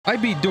I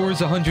beat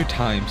doors 100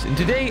 times, and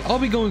today I'll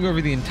be going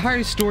over the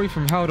entire story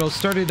from how it all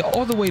started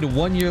all the way to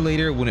 1 year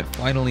later when it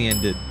finally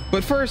ended.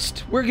 But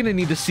first, we're gonna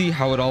need to see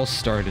how it all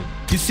started.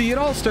 You see, it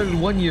all started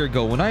 1 year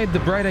ago when I had the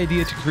bright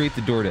idea to create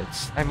the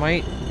Doordets. I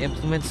might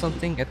implement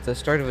something at the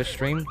start of a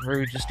stream where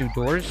we just do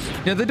doors.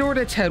 Now, the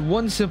Doordets had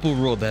one simple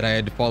rule that I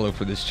had to follow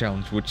for this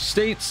challenge, which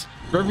states,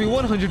 for every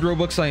 100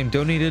 Robux I am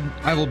donated,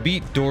 I will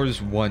beat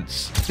doors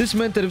once. This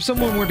meant that if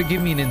someone were to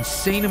give me an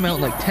insane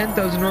amount like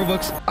 10,000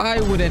 Robux,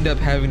 I would end up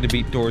having to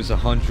beat doors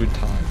 100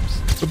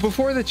 times. But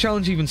before the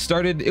challenge even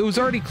started, it was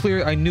already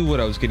clear I knew what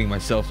I was getting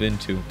myself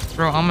into.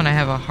 Bro, I'm gonna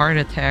have a heart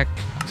attack.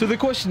 So the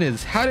question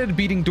is, how did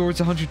beating doors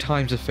 100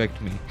 times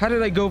affect me? How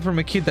did I go from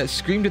a kid that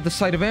screamed at the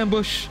sight of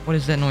ambush? What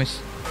is that noise?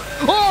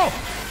 Oh!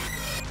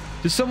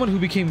 To someone who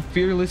became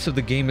fearless of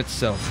the game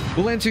itself.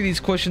 We'll answer these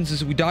questions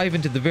as we dive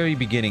into the very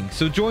beginning,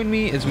 so join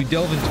me as we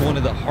delve into one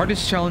of the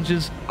hardest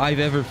challenges I've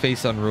ever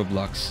faced on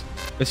Roblox.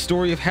 A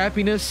story of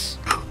happiness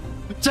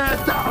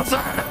 10,000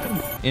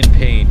 and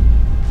pain.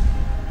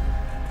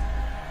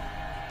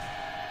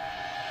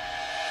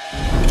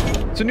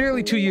 So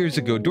nearly 2 years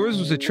ago, Doors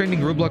was a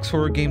trending Roblox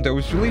horror game that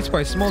was released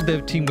by a small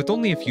dev team with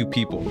only a few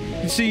people.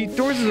 You see,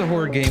 Doors is a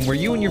horror game where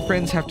you and your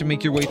friends have to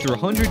make your way through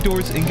 100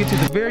 doors and get to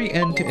the very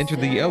end to enter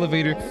the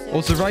elevator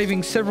while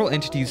surviving several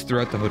entities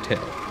throughout the hotel.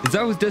 As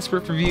I was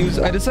desperate for views,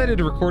 I decided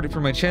to record it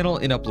for my channel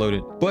and upload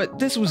it. But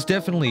this was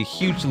definitely a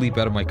huge leap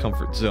out of my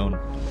comfort zone.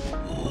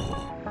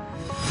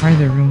 Why are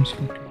there rooms?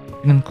 Get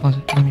in the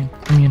closet. Let me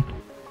in.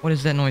 What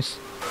is that noise?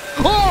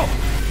 Oh!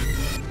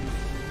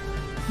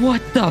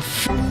 What the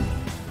f?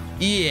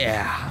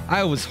 Yeah,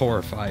 I was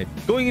horrified.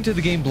 Going into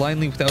the game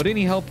blindly without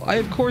any help, I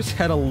of course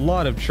had a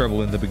lot of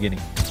trouble in the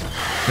beginning.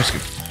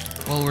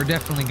 Well, we're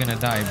definitely gonna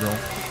die, bro.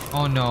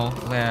 Oh no,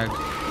 lag.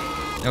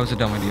 That was a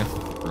dumb idea,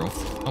 bro.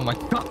 Oh my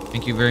god.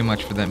 Thank you very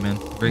much for that, man.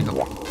 Very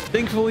helpful.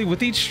 Thankfully,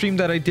 with each stream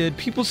that I did,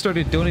 people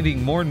started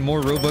donating more and more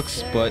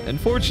Robux, but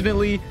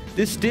unfortunately,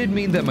 this did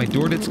mean that my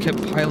Doordets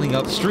kept piling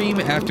up stream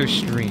after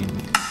stream.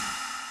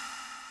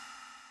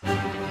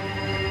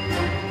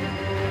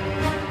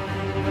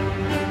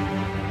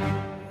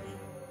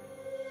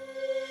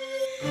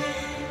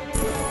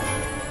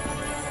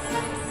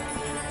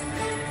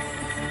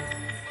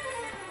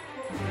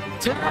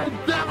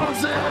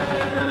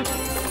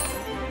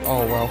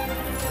 Oh wow.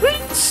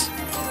 What?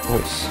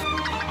 Voice.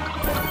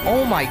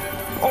 Oh my god.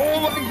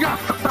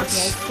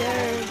 Yes, sir.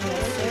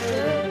 Yes,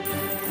 sir.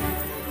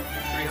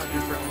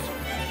 300 for almost.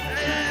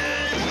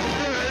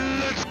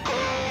 Let's go!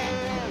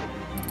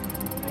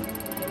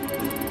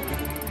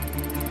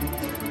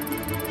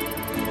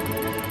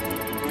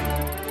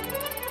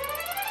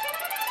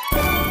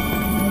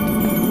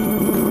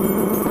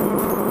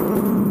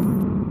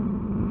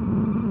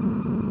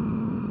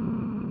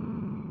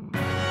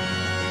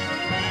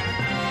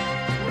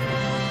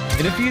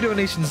 And a few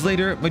donations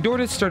later, my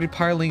Doordets started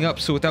piling up,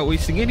 so without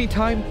wasting any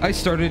time, I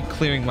started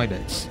clearing my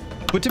debts.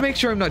 But to make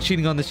sure I'm not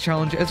cheating on this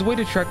challenge, as a way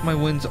to track my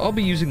wins, I'll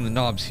be using the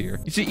knobs here.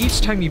 You see,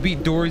 each time you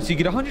beat doors, you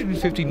get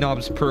 150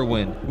 knobs per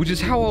win, which is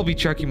how I'll be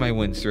tracking my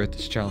wins throughout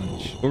this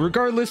challenge. But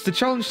regardless, the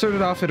challenge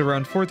started off at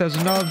around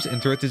 4,000 knobs,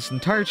 and throughout this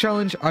entire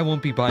challenge, I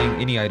won't be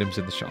buying any items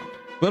in the shop.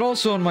 But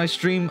also on my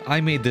stream, I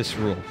made this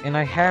rule. And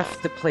I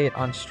have to play it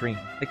on stream.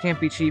 I can't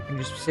be cheap and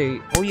just say,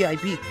 oh yeah, I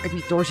beat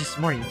doors this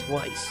morning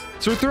twice.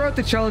 So throughout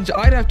the challenge,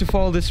 I'd have to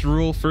follow this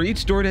rule. For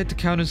each Doordet to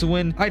count as a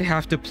win, I'd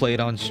have to play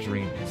it on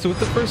stream. So with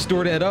the first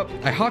Doordet up,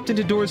 I hopped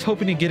into doors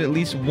hoping to get at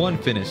least one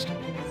finished.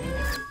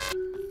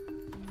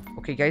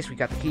 Okay guys, we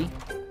got the key.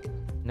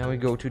 Now we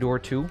go to door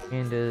 2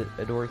 and a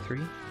door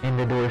 3 and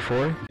a door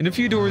 4. And a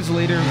few doors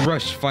later,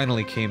 Rush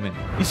finally came in.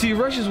 You see,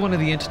 Rush is one of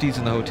the entities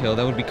in the hotel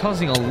that would be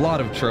causing a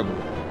lot of trouble.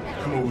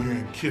 Come over here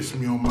and kiss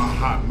me on my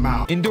hot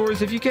mouth.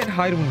 Indoors, if you can't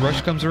hide when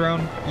Rush comes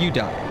around, you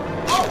die.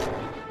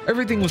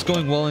 Everything was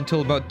going well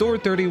until about door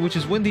 30, which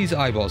is when these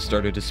eyeballs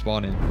started to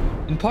spawn in.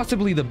 And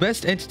possibly the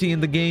best entity in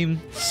the game,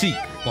 Seek,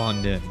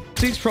 spawned in.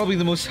 Seek's probably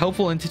the most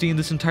helpful entity in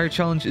this entire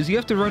challenge, as you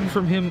have to run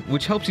from him,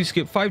 which helps you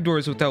skip 5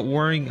 doors without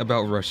worrying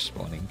about Rush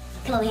spawning.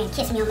 Come over here and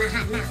kiss me on my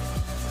hot mouth.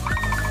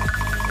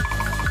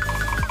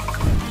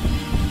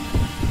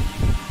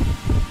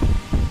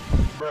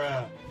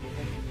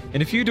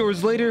 And a few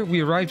doors later,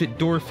 we arrived at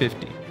door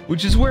 50,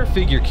 which is where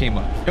Figure came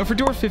up. Now for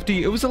door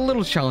 50, it was a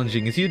little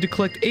challenging as you had to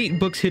collect 8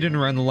 books hidden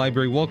around the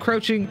library while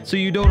crouching so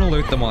you don't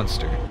alert the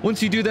monster.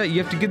 Once you do that, you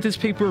have to get this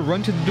paper,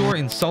 run to the door,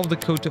 and solve the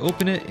code to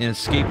open it and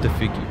escape the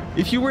Figure.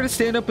 If you were to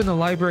stand up in the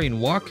library and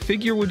walk,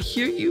 Figure would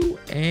hear you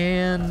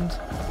and...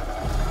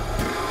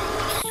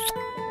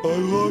 I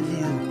love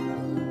you.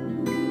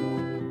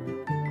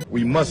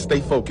 We must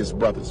stay focused,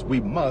 brothers.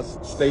 We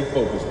must stay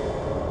focused.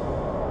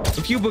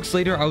 A few books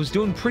later, I was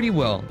doing pretty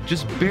well,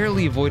 just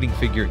barely avoiding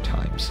Figure at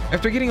times.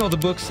 After getting all the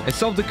books, I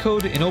solved the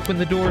code and opened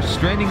the door,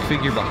 stranding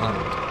Figure behind.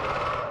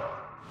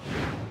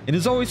 And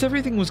as always,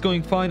 everything was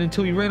going fine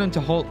until we ran into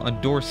Halt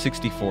on door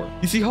 64.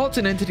 You see, Halt's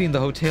an entity in the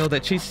hotel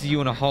that chases you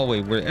in a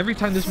hallway where every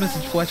time this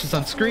message flashes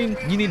on screen,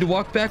 you need to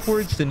walk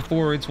backwards, then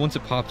forwards once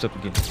it pops up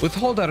again. With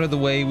Halt out of the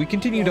way, we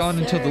continued on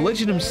until the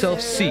legend himself,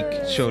 Seek,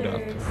 showed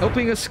up,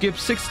 helping us skip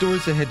 6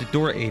 doors ahead to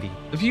door 80.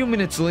 A few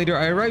minutes later,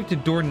 I arrived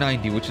at door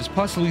 90, which is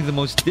possibly the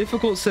most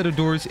difficult set of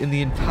doors in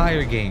the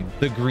entire game,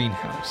 the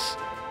greenhouse.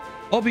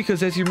 All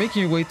because as you're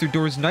making your way through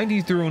doors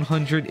 90 through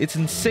 100, it's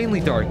insanely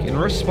dark and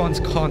rush spawns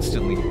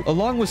constantly,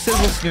 along with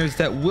several snares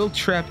that will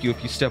trap you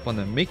if you step on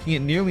them, making it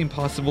nearly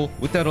impossible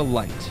without a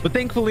light. But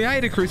thankfully I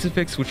had a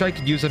crucifix which I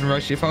could use on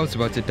rush if I was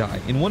about to die,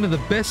 and one of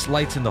the best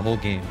lights in the whole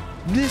game.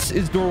 This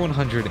is door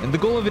 100, and the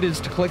goal of it is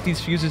to collect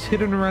these fuses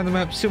hidden around the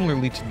map.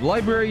 Similarly to the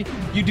library,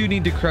 you do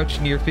need to crouch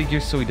near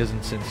figures so he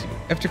doesn't sense you.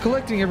 After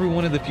collecting every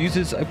one of the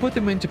fuses, I put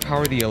them in to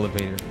power the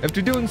elevator.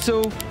 After doing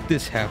so,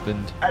 this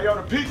happened. Hey, yo,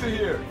 the pizza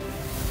here.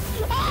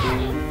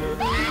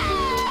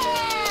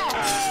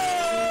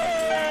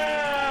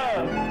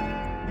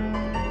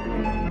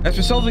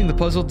 After solving the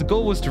puzzle, the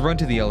goal was to run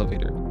to the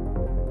elevator.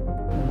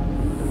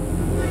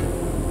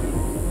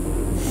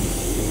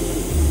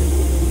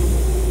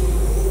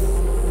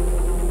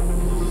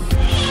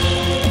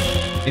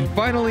 And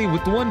finally,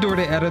 with the one door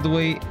to out of the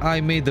way,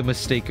 I made the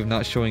mistake of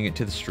not showing it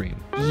to the stream.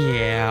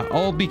 Yeah,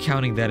 I'll be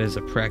counting that as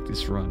a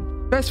practice run.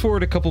 Fast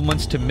forward a couple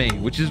months to May,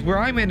 which is where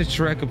I managed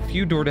to rack up a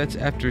few door debts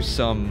after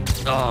some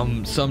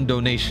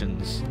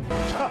donations.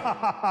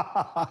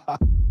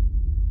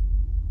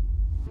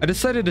 I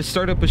decided to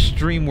start up a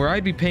stream where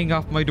I'd be paying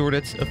off my door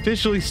debts,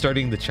 officially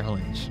starting the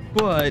challenge.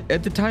 But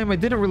at the time, I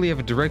didn't really have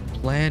a direct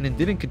plan and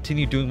didn't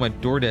continue doing my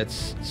door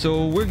debts,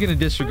 so we're gonna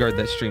disregard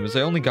that stream as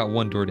I only got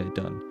one door debt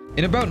done.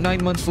 And about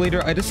 9 months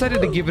later, I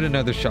decided to give it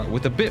another shot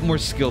with a bit more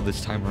skill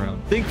this time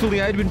around. Thankfully,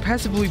 I had been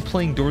passively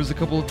playing doors a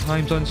couple of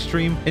times on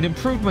stream and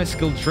improved my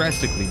skill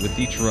drastically with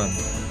each run.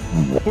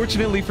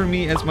 Fortunately for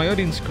me, as my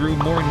audience grew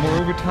more and more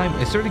over time,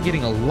 I started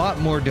getting a lot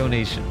more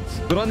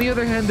donations. But on the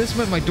other hand, this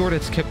meant my door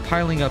debts kept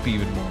piling up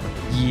even more.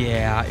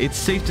 Yeah, it's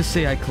safe to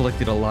say I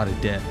collected a lot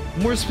of debt.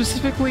 More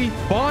specifically,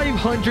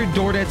 500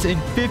 door debts and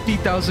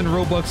 50,000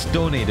 Robux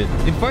donated.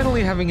 And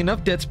finally, having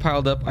enough debts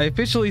piled up, I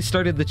officially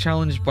started the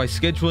challenge by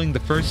scheduling the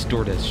first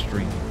door debt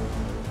stream.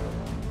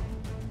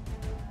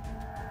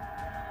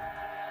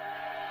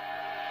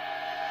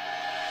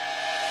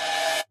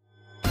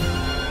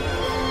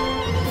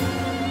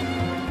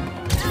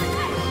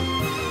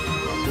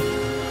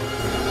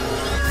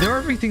 Now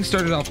everything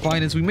started off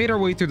fine as we made our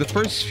way through the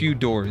first few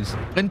doors,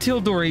 until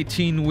door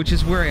 18, which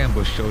is where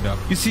Ambush showed up.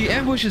 You see,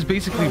 Ambush is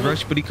basically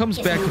Rush, but he comes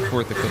back and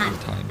forth a couple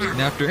of times.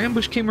 And after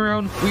Ambush came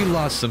around, we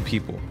lost some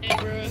people.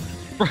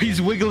 Bro,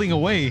 he's wiggling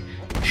away.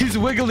 He's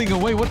wiggling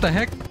away, what the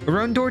heck?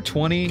 Around door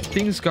 20,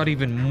 things got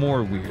even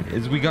more weird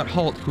as we got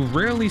Halt, who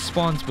rarely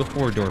spawns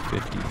before door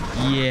 50.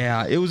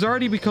 Yeah, it was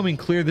already becoming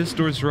clear this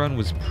door's run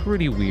was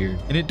pretty weird.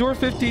 And at door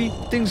 50,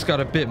 things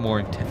got a bit more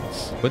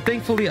intense. But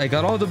thankfully, I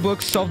got all the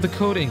books, solved the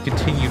code, and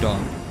continued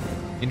on.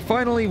 And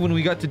finally, when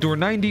we got to door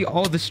 90,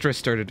 all the stress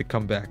started to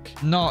come back.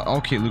 No,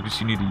 okay, Lucas,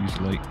 you need to use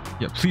light.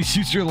 Yeah, please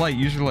use your light,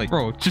 use your light.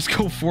 Bro, just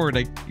go forward,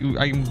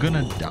 I'm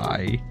gonna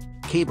die.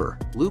 Caber,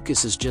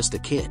 Lucas is just a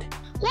kid.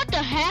 What the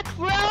heck,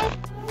 bro?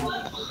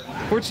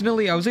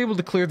 Fortunately, I was able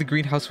to clear the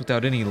greenhouse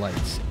without any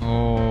lights.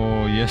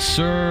 Oh, yes,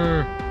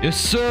 sir. Yes,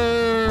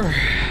 sir.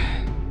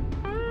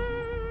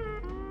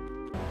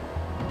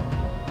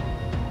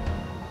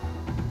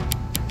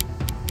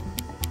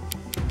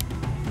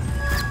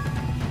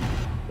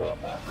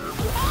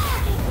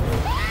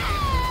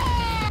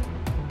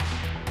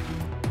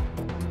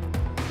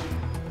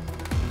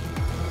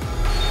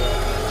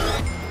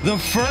 The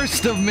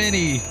first of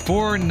many,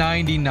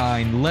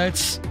 499.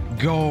 Let's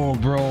go,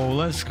 bro.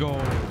 Let's go.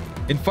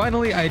 And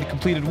finally, I had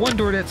completed one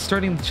door debt,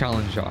 starting the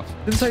challenge off.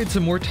 Since I had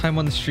some more time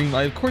on the stream,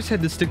 I of course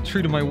had to stick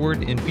true to my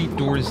word and beat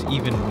doors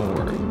even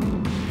more.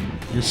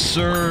 Yes,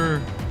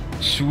 sir.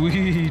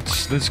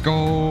 Sweet. Let's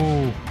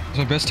go. It's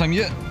my best time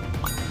yet.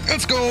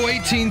 Let's go.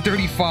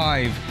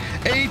 1835.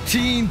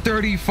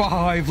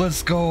 1835.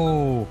 Let's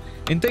go.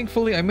 And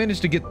thankfully, I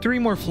managed to get 3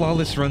 more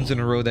flawless runs in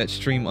a row that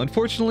stream.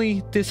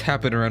 Unfortunately, this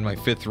happened around my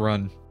 5th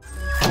run.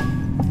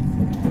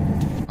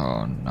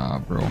 Oh, nah,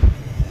 bro.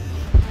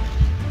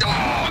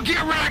 Oh,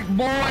 get wrecked,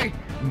 boy!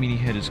 Meaty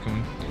head is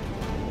coming.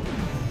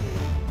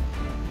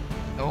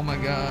 Oh my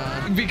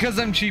god. Because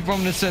I'm cheap, I'm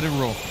gonna set a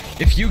rule.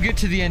 If you get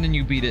to the end and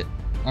you beat it,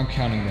 I'm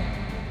counting that.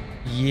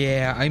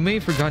 Yeah, I may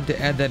have forgotten to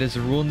add that as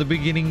a rule in the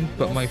beginning,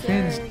 but my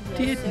fans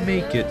did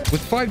make it. With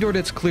 5 door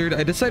debts cleared,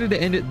 I decided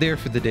to end it there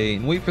for the day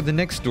and wait for the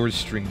next doors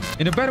stream.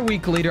 And about a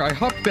week later, I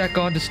hopped back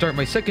on to start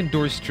my second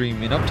doors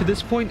stream, and up to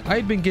this point, I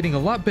had been getting a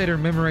lot better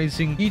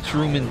memorizing each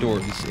room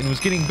indoors, and was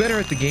getting better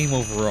at the game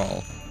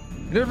overall.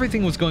 And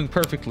everything was going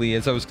perfectly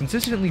as I was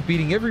consistently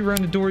beating every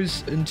round of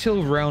doors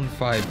until round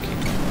 5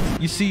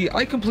 came. You see,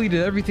 I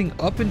completed everything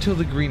up until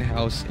the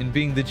greenhouse, and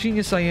being the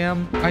genius I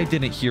am, I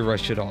didn't hear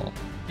Rush at all.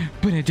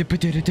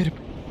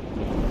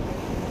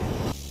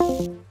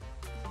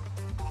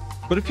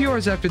 But a few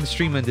hours after the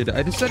stream ended,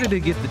 I decided to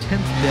get the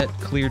 10th debt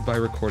cleared by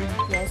recording.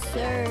 Yes,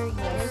 sir.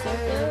 Yes,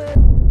 sir.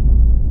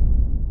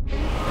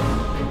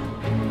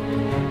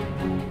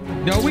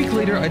 Now a week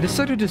later, I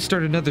decided to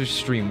start another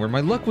stream where my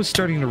luck was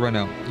starting to run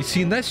out. You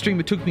see, in that stream,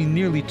 it took me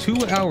nearly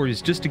 2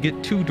 hours just to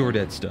get 2 door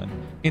debts done.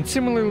 And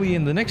similarly,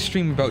 in the next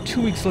stream about 2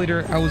 weeks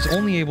later, I was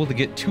only able to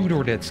get 2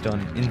 door debts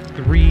done in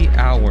 3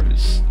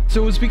 hours.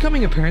 So it was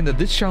becoming apparent that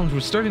this challenge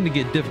was starting to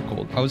get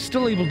difficult. I was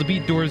still able to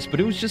beat doors,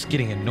 but it was just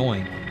getting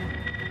annoying.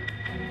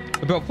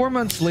 About 4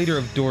 months later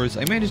of doors,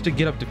 I managed to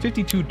get up to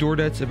 52 door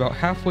debts about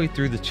halfway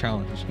through the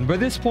challenge. And by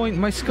this point,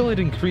 my skill had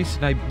increased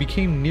and I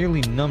became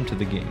nearly numb to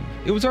the game.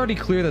 It was already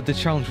clear that the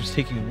challenge was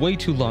taking way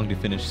too long to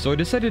finish, so I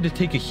decided to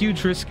take a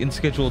huge risk and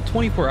schedule a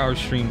 24-hour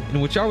stream in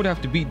which I would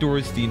have to beat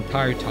doors the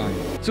entire time.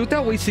 So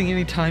without wasting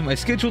any time, I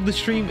scheduled the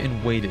stream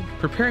and waited,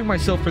 preparing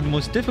myself for the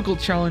most difficult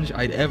challenge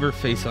I'd ever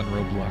face on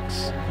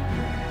Roblox.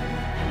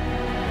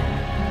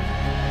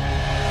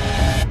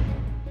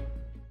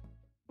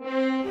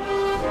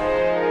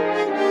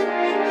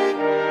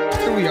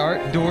 We are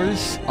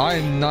doors. I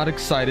am not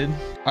excited.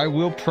 I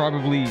will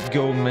probably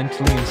go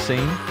mentally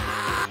insane.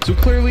 So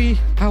clearly,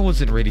 I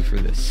wasn't ready for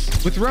this.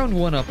 With round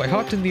 1 up, I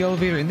hopped in the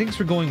elevator and things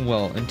were going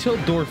well until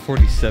door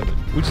 47,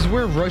 which is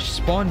where Rush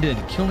spawned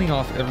in, killing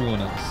off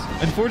everyone else.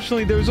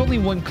 Unfortunately, there was only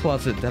one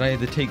closet that I had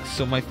to take,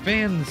 so my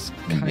fans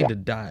kinda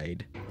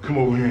died. Come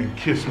over here and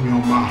kiss me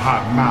on my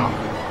hot mouth.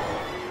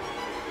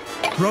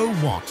 Bro,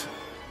 what?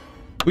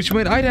 Which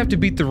meant I'd have to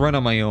beat the run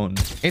on my own.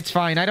 It's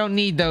fine. I don't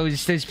need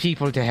those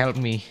people to help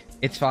me.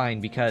 It's fine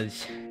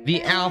because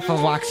the alpha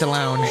walks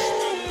alone.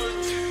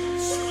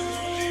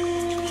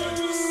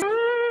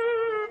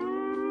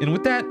 And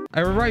with that,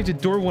 I arrived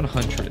at door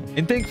 100.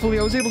 And thankfully,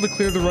 I was able to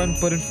clear the run,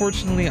 but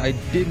unfortunately, I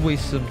did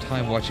waste some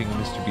time watching a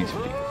Mr. Beast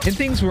video. And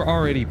things were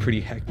already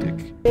pretty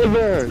hectic.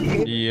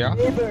 Yeah.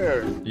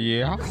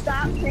 Yeah.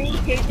 Stop saying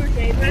paper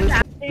David.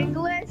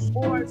 English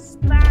or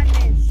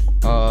Spanish?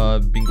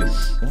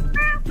 Bingus.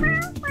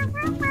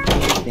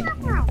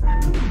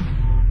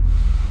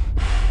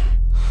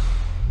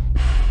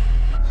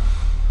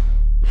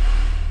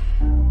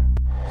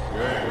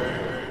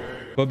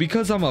 But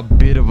because I'm a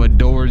bit of a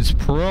doors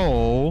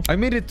pro, I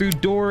made it through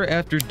door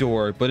after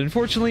door, but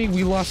unfortunately,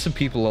 we lost some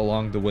people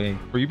along the way.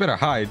 Or you better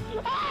hide.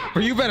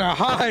 Or you better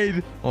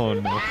hide! Oh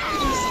no.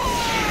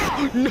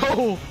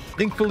 No!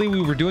 Thankfully,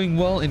 we were doing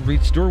well and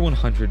reached door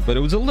 100, but it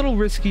was a little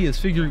risky as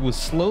Figure was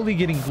slowly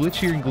getting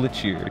glitchier and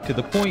glitchier, to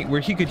the point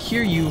where he could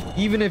hear you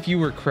even if you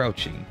were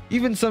crouching.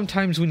 Even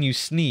sometimes when you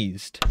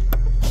sneezed.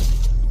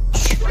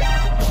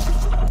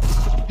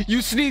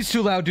 You sneeze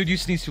too loud, dude. You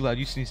sneeze too loud.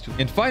 You sneeze too loud.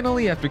 And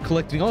finally, after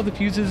collecting all the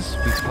fuses,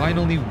 we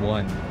finally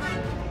won.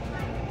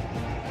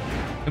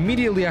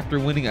 Immediately after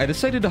winning, I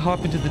decided to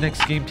hop into the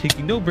next game,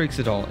 taking no breaks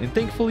at all, and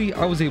thankfully,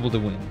 I was able to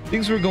win.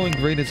 Things were going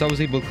great as I was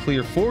able to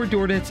clear 4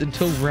 door debts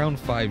until round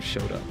 5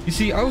 showed up. You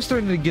see, I was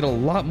starting to get a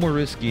lot more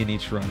risky in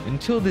each run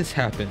until this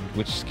happened,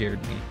 which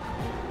scared me.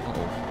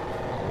 Uh-oh.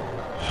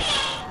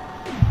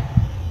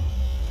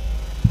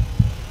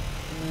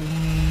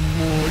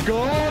 Oh my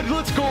god,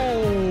 let's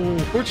go!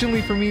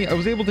 Fortunately for me, I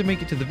was able to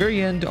make it to the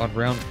very end on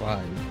round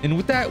 5. And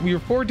with that, we were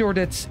 4 door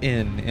debts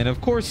in, and of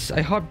course,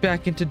 I hopped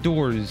back into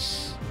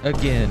doors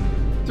again.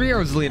 3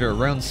 hours later,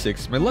 round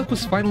 6, my luck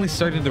was finally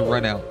starting to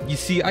run out. You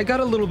see, I got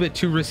a little bit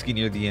too risky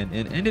near the end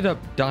and ended up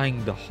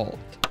dying to halt.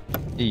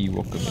 Hey,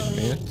 welcome in,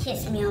 man.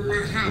 Kiss me on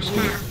my hot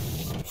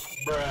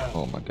mouth.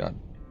 Oh my god.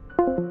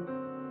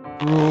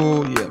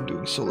 Oh yeah, I'm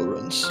doing solo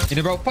runs. And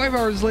about 5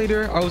 hours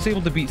later, I was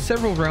able to beat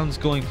several rounds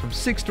going from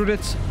 6 door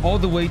debts all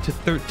the way to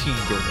 13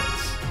 door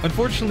debts.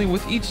 Unfortunately,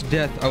 with each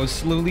death, I was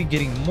slowly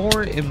getting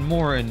more and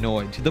more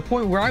annoyed to the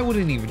point where I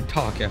wouldn't even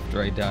talk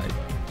after I died.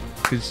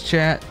 Cause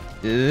chat,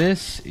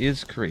 this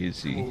is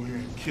crazy. Come over here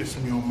and kiss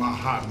me on my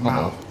hot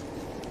mouth.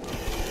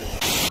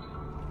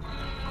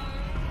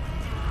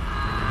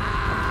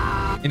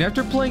 And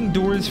after playing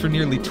doors for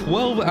nearly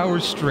 12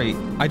 hours straight,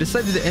 I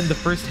decided to end the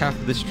first half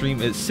of the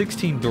stream at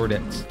 16 door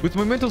debts. With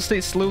my mental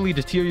state slowly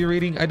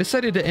deteriorating, I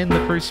decided to end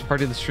the first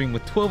part of the stream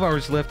with 12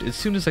 hours left as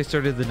soon as I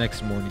started the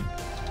next morning.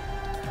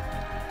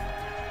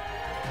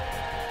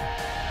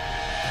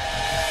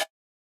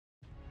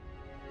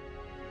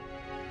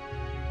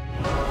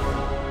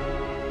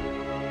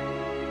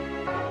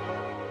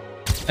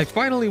 I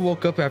finally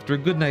woke up after a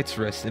good night's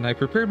rest and I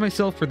prepared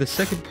myself for the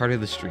second part of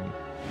the stream.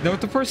 Now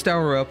with the first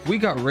hour up, we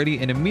got ready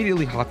and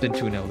immediately hopped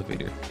into an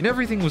elevator. And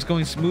everything was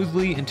going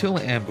smoothly until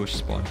an ambush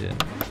spawned in.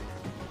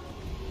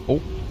 Oh.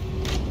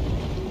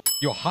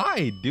 Yo,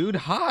 hide, dude,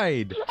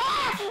 hide.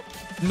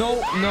 No,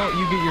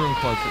 you get your own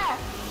closet.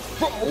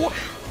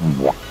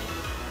 Bro.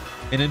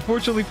 And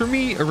unfortunately for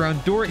me,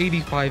 around door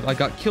 85, I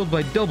got killed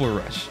by Double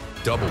Rush.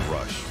 Double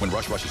Rush. When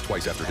Rush rushes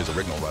twice after his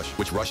original rush,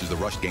 which Rush is the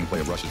Rush gameplay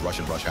of Rush's Rush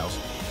and Rush House.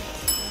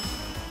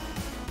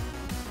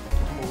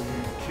 Come over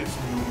here and kiss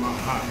me on my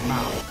hot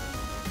mouth.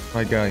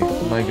 My guy.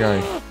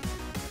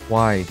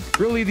 Why?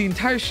 Really, the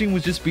entire stream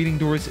was just beating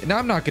doors, and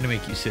I'm not gonna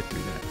make you sit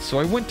through that. So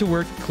I went to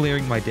work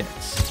clearing my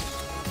debts.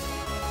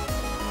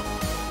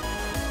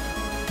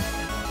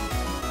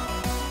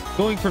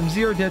 going from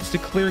 0 deaths to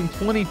clearing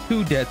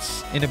 22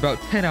 deaths in about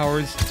 10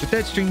 hours. With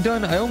that stream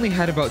done, I only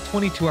had about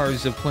 22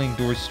 hours of playing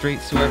Doors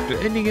straight, so after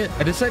ending it,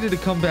 I decided to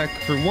come back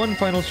for one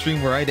final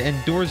stream where I'd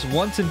end Doors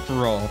once and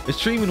for all. A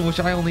stream in which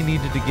I only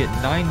needed to get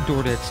 9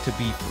 door deaths to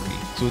be free.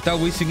 So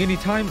without wasting any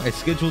time, I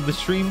scheduled the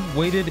stream,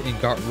 waited,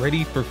 and got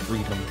ready for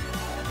freedom.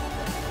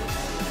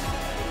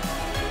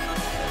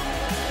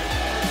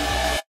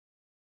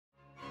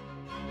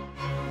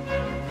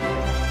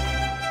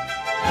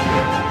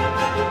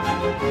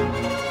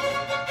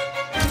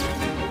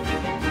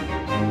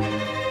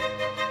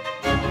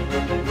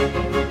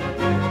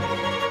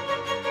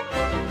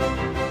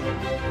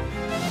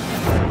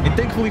 And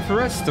thankfully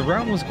for us, the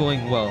round was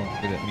going well.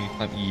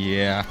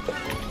 Yeah.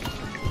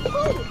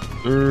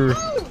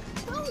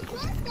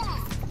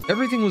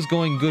 Everything was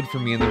going good for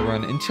me in the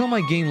run until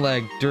my game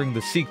lagged during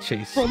the Seek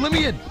chase. Bro, let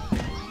me in!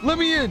 Let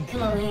me in!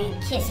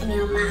 Kiss me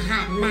on my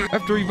hot mouth.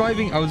 After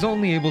reviving, I was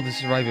only able to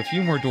survive a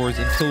few more doors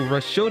until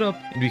Rush showed up,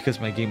 and because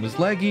my game was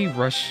laggy,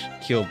 Rush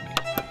killed me.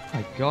 Oh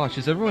my gosh,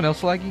 is everyone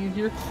else lagging in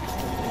here?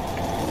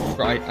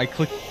 Bro, I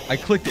clicked it. I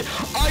clicked it!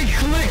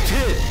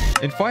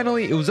 And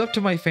finally, it was up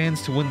to my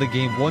fans to win the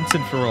game once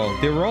and for all.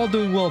 They were all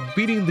doing well,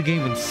 beating the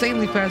game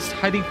insanely fast,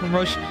 hiding from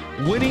Rush,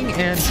 winning,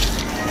 and...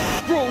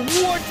 Bro,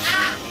 what?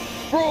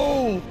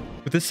 Bro!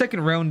 With the second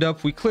round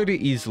up, we cleared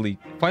it easily,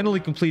 finally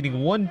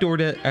completing 1 door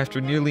debt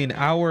after nearly an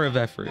hour of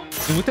effort.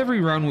 And with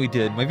every round we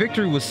did, my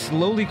victory was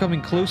slowly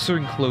coming closer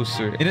and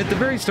closer. And at the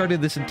very start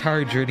of this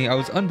entire journey, I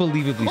was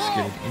unbelievably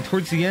scared. And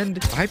towards the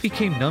end, I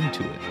became numb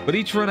to it. But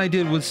each run I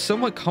did was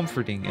somewhat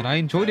comforting, and I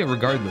enjoyed it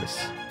regardless.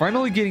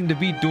 Finally getting to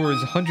beat doors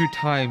 100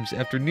 times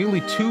after nearly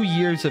 2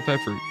 years of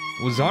effort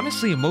was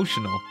honestly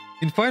emotional.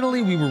 And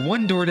finally, we were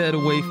 1 door debt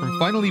away from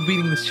finally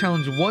beating this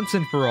challenge once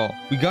and for all.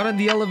 We got on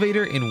the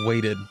elevator and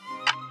waited.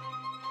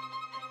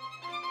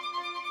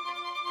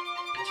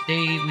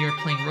 Today we are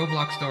playing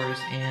Roblox Doors,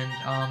 and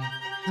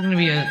it's gonna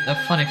be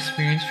a fun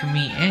experience for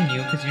me and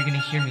you, because you're gonna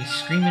hear me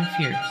scream in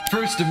fear.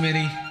 First of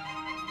many.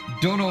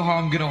 Don't know how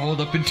I'm gonna hold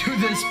up and do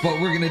this,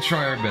 but we're gonna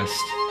try our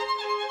best.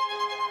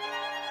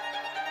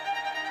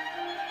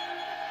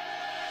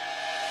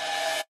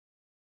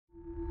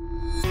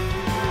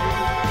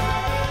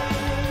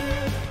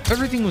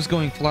 Everything was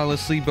going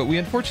flawlessly, but we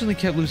unfortunately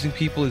kept losing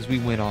people as we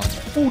went on.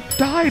 Who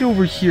died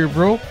over here,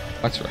 bro?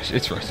 That's Rush.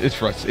 It's Rush. It's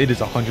Rush. It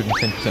is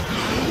 110%.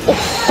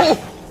 Oh!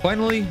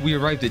 Finally, we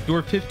arrived at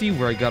door 50,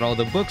 where I got all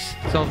the books,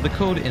 solved the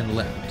code, and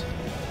left.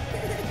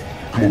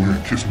 Go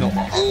ahead, kiss me on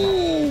my hot mouth.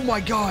 Oh my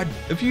god!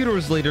 A few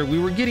doors later, we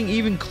were getting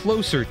even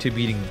closer to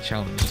beating the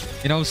challenge.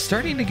 And I was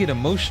starting to get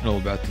emotional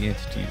about the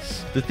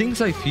entities. The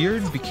things I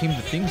feared became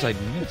the things I'd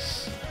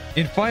miss.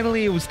 And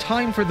finally, it was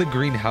time for the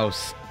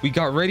greenhouse. We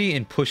got ready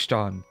and pushed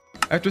on.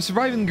 After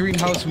surviving the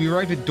greenhouse, we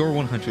arrived at door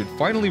 100,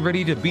 finally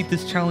ready to beat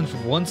this challenge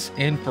once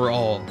and for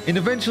all. And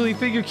eventually,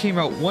 Figure came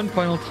out one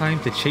final time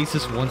to chase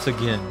us once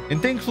again.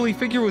 And thankfully,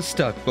 Figure was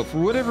stuck, but for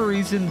whatever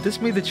reason, this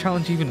made the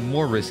challenge even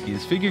more risky,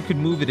 as Figure could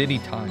move at any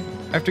time.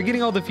 After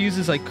getting all the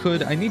fuses I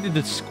could, I needed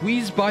to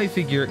squeeze by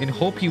Figure and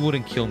hope he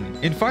wouldn't kill me.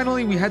 And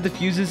finally, we had the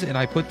fuses and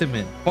I put them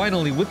in.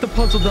 Finally, with the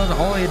puzzle done,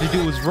 all I had to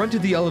do was run to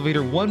the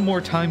elevator one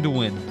more time to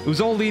win. It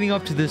was all leading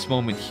up to this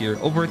moment here.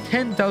 Over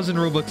 10,000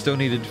 Robux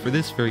donated for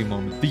this very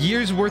moment. The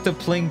year's worth of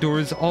playing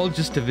doors, all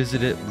just to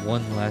visit it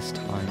one last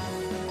time.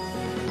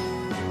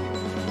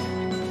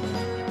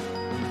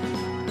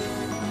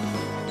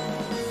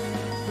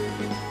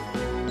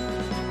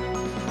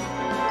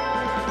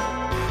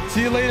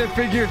 See you later,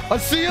 Figure. I'll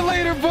see you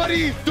later,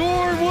 buddy.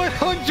 Door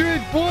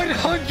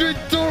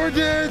 100 door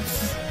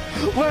dance.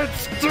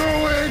 Let's do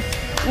it.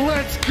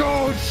 Let's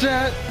go,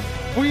 chat.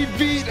 We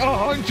beat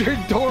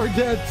 100 door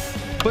dance.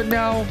 But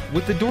now,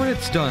 with the door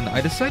that's done, I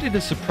decided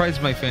to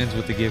surprise my fans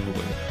with a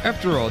giveaway.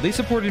 After all, they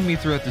supported me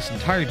throughout this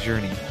entire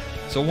journey,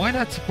 so why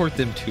not support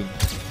them too?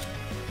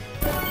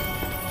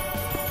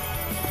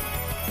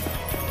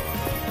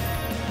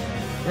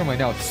 Where am I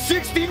now?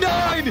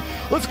 69!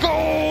 Let's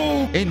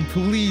go! And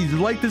please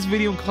like this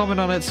video and comment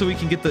on it so we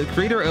can get the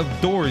creator of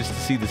Doors to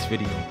see this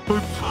video.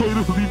 Let's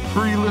finally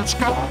free. Let's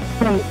go.